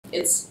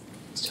It's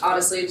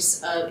honestly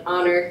just an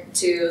honor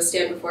to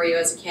stand before you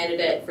as a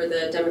candidate for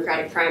the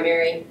Democratic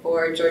primary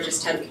for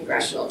Georgia's 10th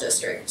Congressional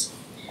District.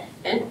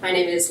 And my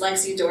name is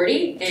Lexy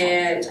Doherty,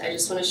 and I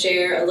just want to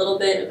share a little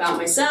bit about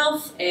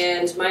myself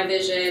and my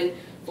vision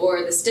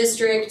for this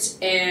district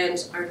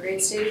and our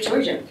great state of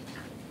Georgia.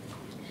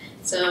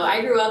 So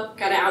I grew up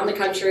kind of out in the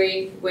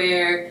country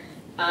where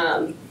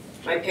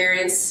my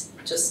parents,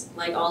 just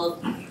like all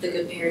of the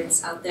good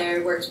parents out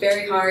there, worked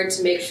very hard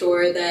to make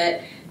sure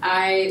that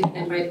I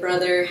and my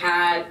brother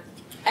had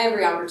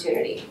every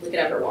opportunity we could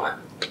ever want.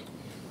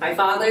 My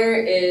father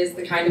is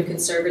the kind of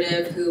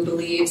conservative who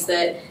believes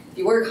that if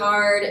you work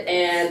hard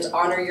and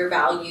honor your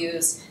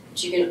values,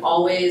 that you can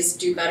always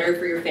do better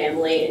for your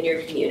family and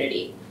your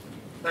community.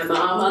 My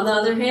mom, on the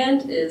other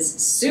hand, is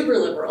super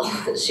liberal.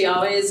 She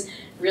always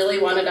really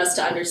wanted us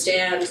to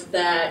understand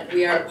that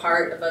we are a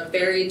part of a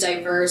very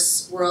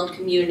diverse world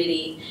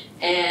community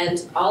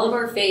and all of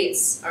our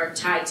faiths are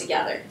tied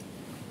together.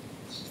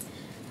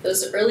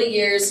 Those early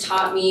years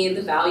taught me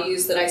the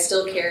values that I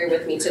still carry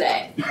with me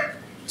today.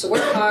 To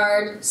work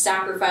hard,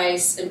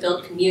 sacrifice, and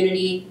build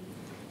community,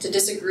 to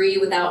disagree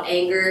without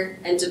anger,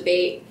 and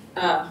debate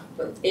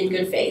in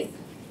good faith.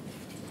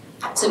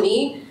 To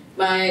me,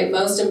 my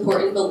most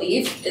important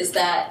belief is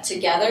that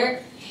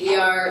together we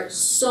are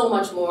so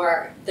much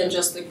more than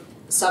just the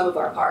sum of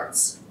our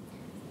parts.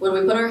 When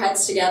we put our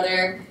heads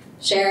together,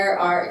 share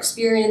our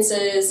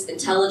experiences,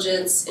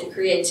 intelligence, and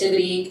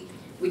creativity,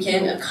 we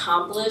can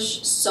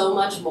accomplish so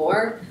much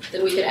more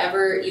than we could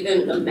ever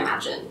even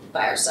imagine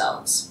by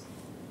ourselves.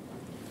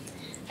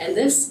 And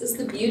this is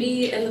the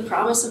beauty and the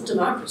promise of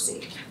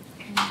democracy.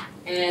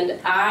 And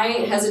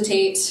I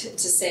hesitate to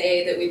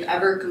say that we've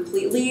ever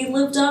completely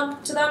lived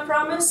up to that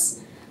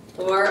promise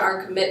or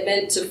our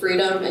commitment to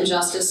freedom and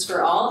justice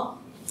for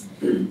all.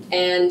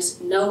 And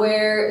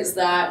nowhere is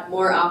that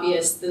more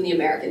obvious than the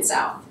American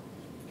South.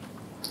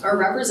 Our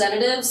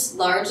representatives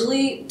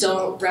largely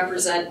don't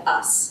represent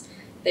us.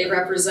 They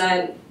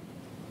represent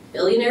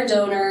billionaire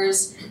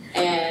donors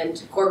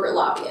and corporate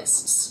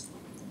lobbyists.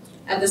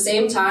 At the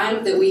same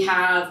time that we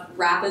have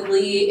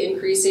rapidly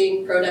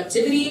increasing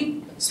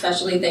productivity,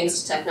 especially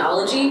thanks to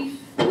technology,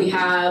 we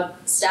have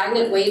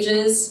stagnant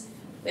wages,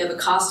 we have a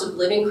cost of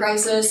living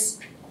crisis,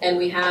 and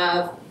we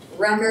have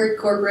record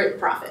corporate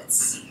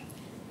profits.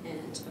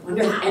 And I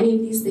wonder if any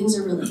of these things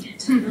are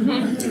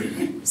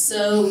related.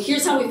 So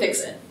here's how we fix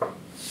it.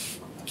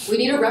 We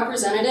need a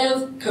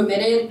representative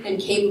committed and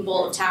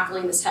capable of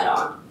tackling this head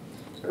on.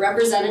 A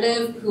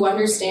representative who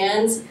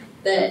understands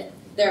that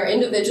there are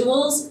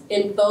individuals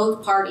in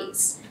both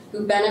parties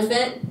who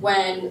benefit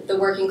when the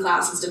working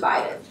class is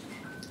divided.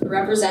 A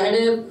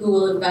representative who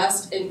will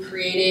invest in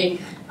creating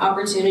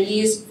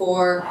opportunities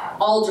for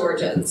all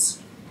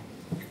Georgians.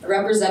 A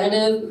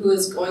representative who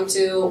is going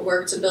to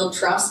work to build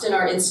trust in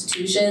our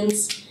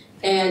institutions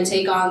and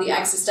take on the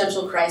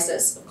existential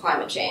crisis of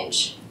climate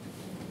change.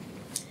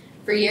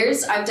 For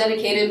years, I've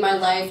dedicated my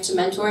life to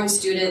mentoring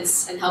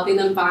students and helping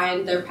them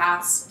find their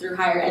paths through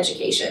higher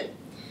education.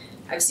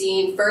 I've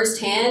seen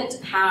firsthand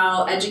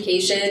how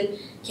education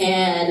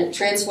can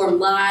transform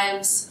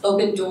lives,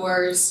 open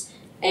doors,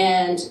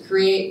 and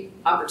create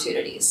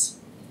opportunities.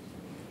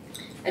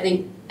 I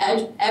think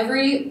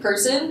every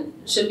person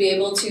should be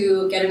able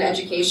to get an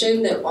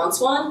education that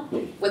wants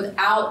one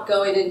without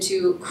going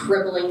into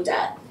crippling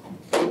debt.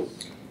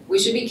 We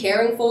should be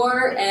caring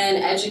for and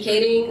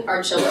educating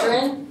our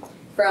children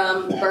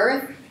from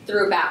birth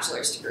through a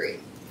bachelor's degree.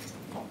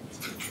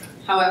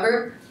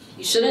 However,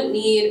 you shouldn't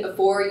need a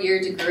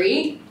 4-year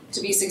degree to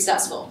be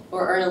successful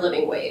or earn a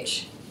living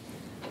wage.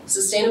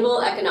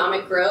 Sustainable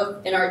economic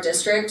growth in our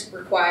district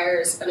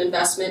requires an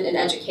investment in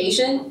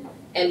education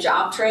and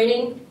job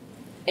training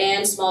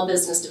and small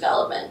business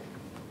development.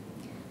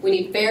 We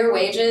need fair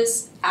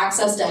wages,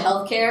 access to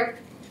health care,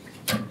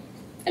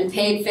 and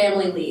paid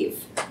family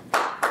leave.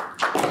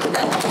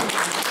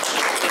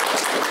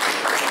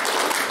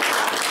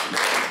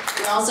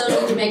 We also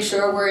need to make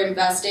sure we're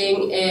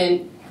investing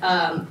in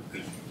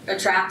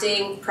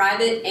attracting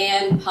private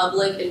and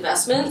public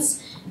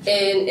investments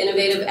in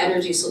innovative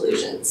energy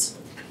solutions.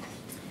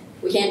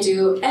 We can't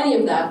do any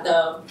of that,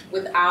 though,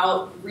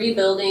 without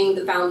rebuilding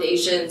the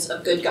foundations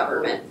of good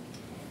government.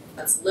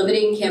 That's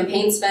limiting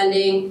campaign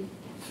spending,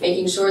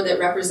 making sure that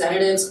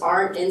representatives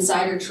aren't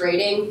insider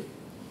trading,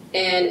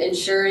 and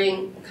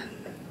ensuring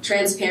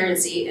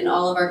transparency in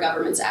all of our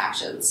government's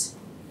actions.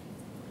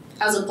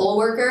 As a poll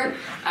worker,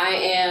 I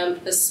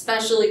am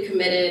especially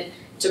committed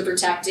to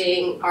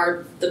protecting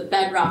the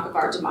bedrock of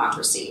our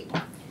democracy.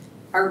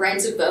 Our right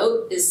to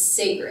vote is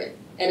sacred,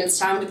 and it's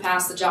time to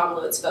pass the John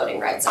Lewis Voting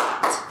Rights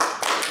Act.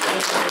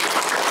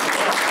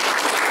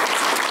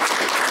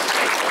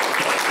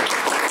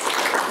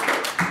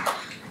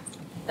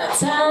 That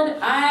said,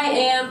 I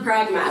am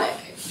pragmatic.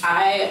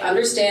 I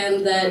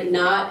understand that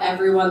not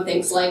everyone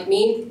thinks like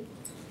me,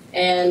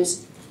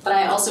 but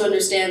I also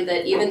understand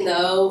that even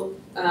though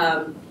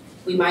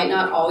we might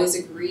not always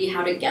agree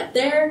how to get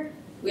there,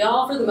 we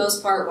all, for the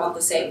most part, want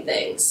the same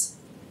things.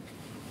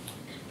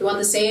 We want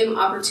the same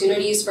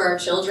opportunities for our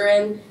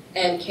children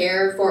and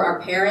care for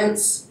our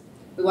parents.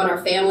 We want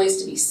our families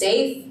to be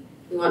safe.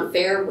 We want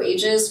fair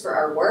wages for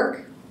our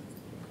work.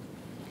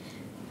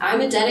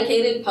 I'm a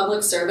dedicated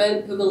public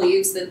servant who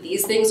believes that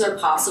these things are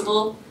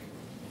possible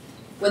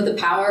with the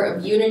power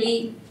of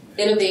unity,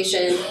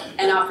 innovation,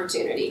 and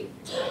opportunity.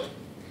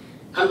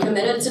 I'm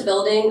committed to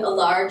building a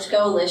large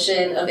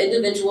coalition of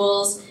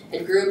individuals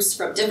and groups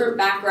from different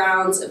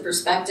backgrounds and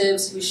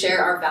perspectives who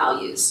share our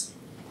values.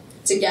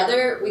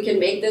 Together, we can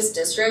make this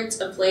district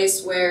a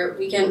place where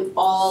we can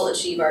all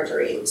achieve our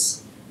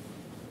dreams.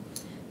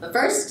 But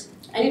first,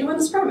 I need to win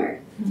this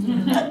primary.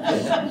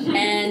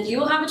 And you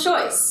will have a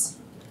choice.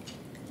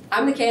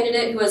 I'm the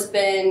candidate who has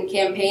been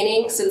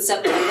campaigning since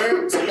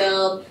September to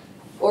build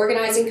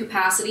organizing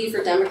capacity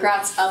for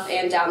Democrats up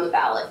and down the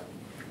ballot.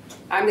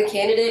 I'm the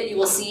candidate you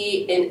will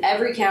see in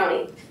every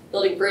county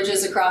building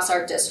bridges across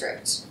our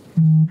district.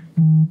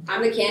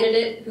 I'm the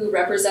candidate who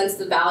represents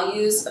the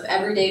values of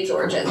everyday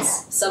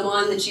Georgians,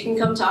 someone that you can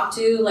come talk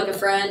to like a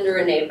friend or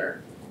a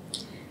neighbor.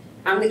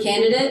 I'm the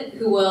candidate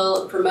who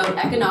will promote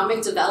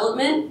economic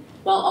development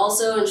while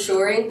also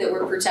ensuring that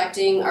we're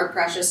protecting our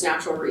precious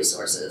natural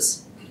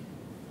resources.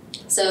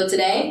 So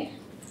today,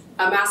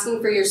 I'm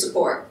asking for your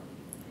support.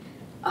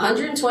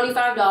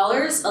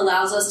 $125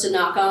 allows us to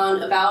knock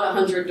on about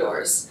 100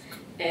 doors.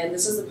 And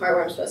this is the part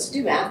where I'm supposed to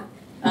do math.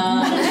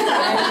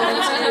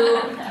 I'm going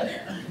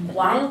to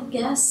wild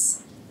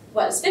guess.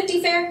 What, is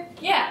 50 fair?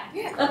 Yeah.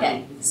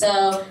 Okay,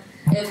 so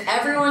if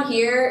everyone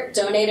here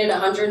donated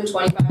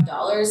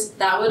 $125,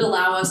 that would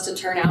allow us to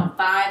turn out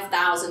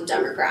 5,000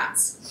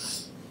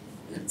 Democrats.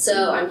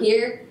 So I'm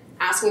here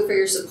asking for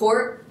your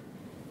support,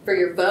 for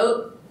your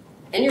vote,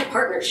 and your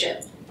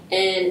partnership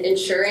in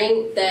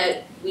ensuring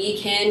that we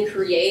can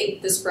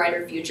create this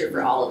brighter future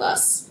for all of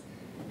us.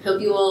 Hope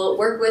you will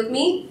work with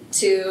me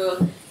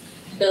to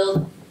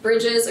build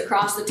bridges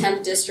across the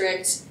 10th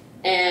district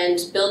and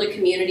build a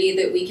community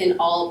that we can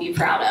all be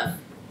proud of.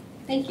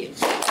 Thank you. Do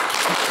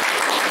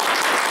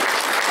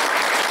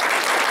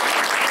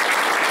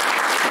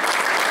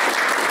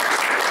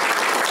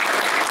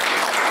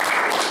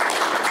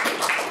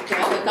I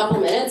have a couple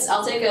minutes?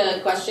 I'll take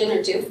a question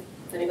or two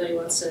if anybody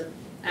wants to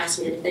ask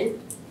me anything.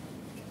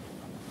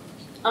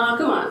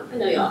 Come on, I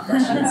know you all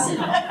have questions.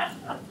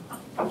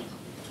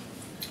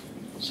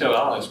 So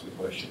I'll ask a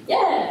question.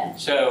 Yeah.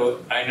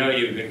 So I know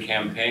you've been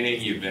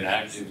campaigning, you've been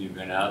active, you've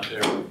been out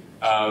there.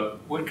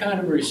 What kind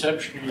of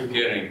reception are you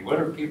getting? What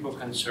are people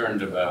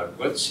concerned about?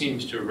 What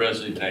seems to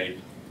resonate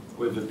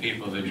with the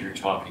people that you're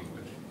talking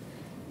with?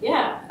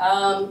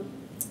 Yeah,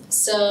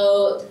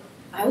 so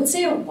I would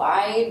say a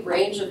wide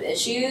range of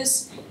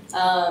issues.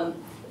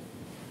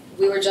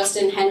 We were just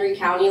in Henry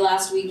County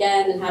last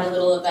weekend and had a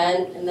little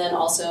event, and then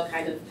also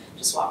kind of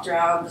just walked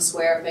around the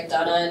square of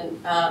McDonough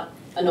and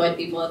annoyed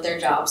people at their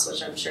jobs,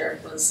 which I'm sure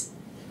was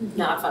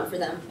not fun for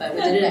them, but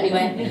we did it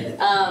anyway.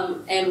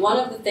 And one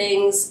of the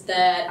things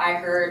that I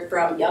heard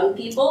from young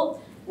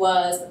people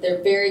was that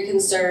they're very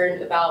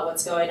concerned about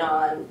what's going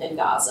on in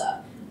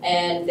Gaza.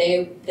 And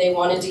they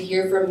wanted to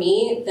hear from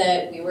me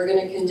that we were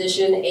going to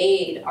condition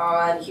aid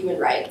on human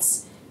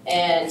rights.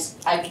 And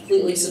I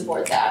completely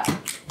support that.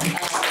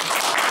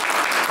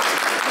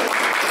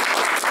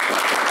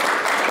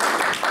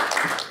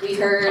 We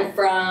heard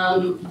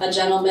from a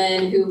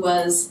gentleman who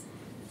was,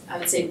 I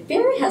would say,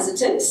 very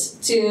hesitant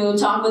to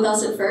talk with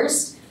us at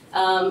first.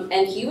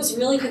 And he was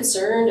really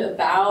concerned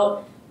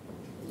about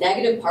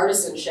negative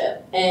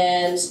partisanship.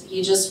 And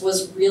he just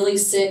was really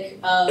sick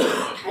of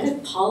kind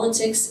of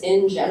politics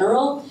in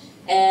general.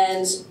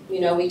 And, you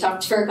know, we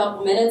talked for a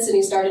couple minutes and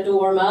he started to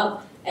warm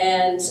up.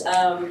 And,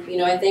 you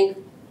know, I think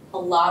a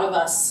lot of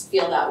us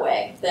feel that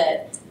way,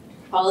 that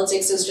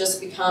politics has just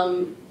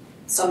become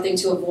something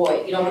to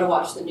avoid. You don't want to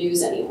watch the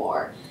news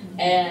anymore.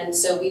 And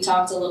so we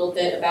talked a little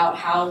bit about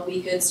how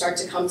we could start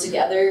to come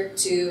together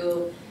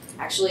to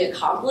actually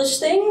accomplish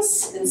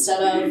things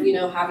instead of, you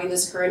know, having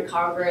this current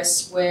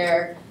Congress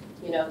where,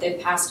 you know, they've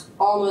passed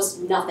almost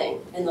nothing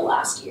in the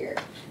last year.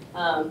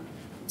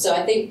 So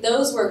I think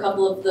those were a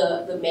couple of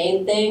the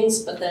main things,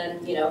 but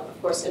then, you know,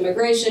 of course,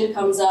 immigration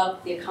comes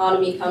up, the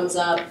economy comes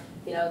up.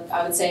 You know,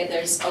 I would say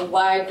there's a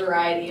wide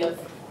variety of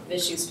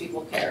issues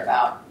people care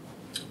about.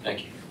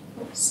 Thank you.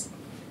 Oops.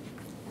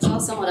 I saw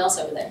someone else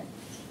over there.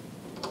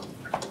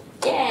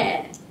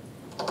 Yeah.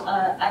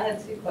 I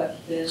have two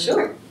questions.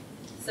 Sure.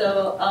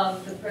 So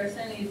the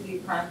person you'd be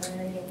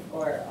primarying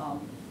or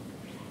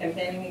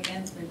campaigning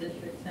against in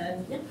District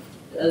 10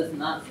 does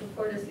not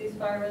support a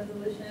ceasefire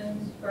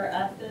resolution for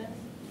Athens.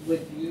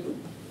 Would you?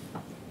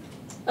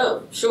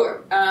 Oh,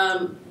 sure.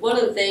 One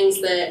of the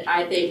things that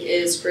I think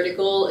is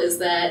critical is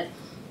that,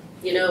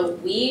 you know,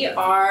 we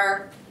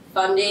are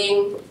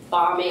funding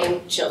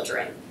bombing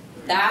children.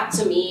 That,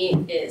 to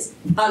me, is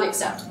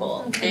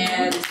unacceptable.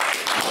 And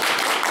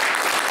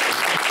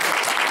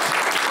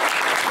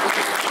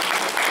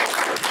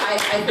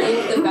I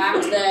think the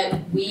fact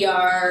that we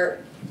are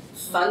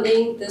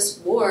funding this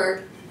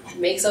war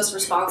makes us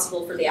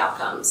responsible for the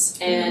outcomes.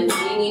 And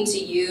we need to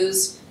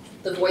use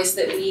the voice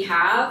that we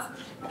have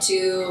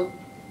to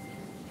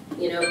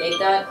make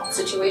that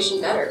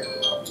situation better.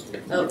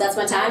 Oh, that's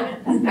my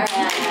time? All right.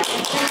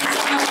 Thank you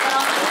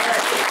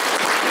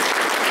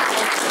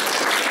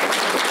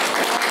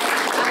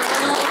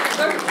so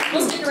much,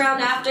 we'll stick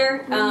around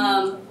after.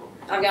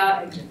 I've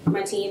got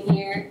my team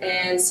here,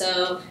 and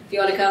so if you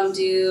want to come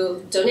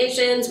do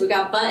donations, we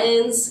got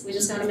buttons. We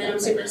just got them in. I'm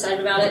super excited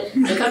about it.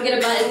 So come get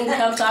a button,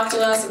 come talk to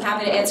us. I'm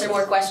happy to answer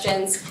more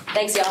questions.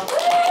 Thanks, y'all.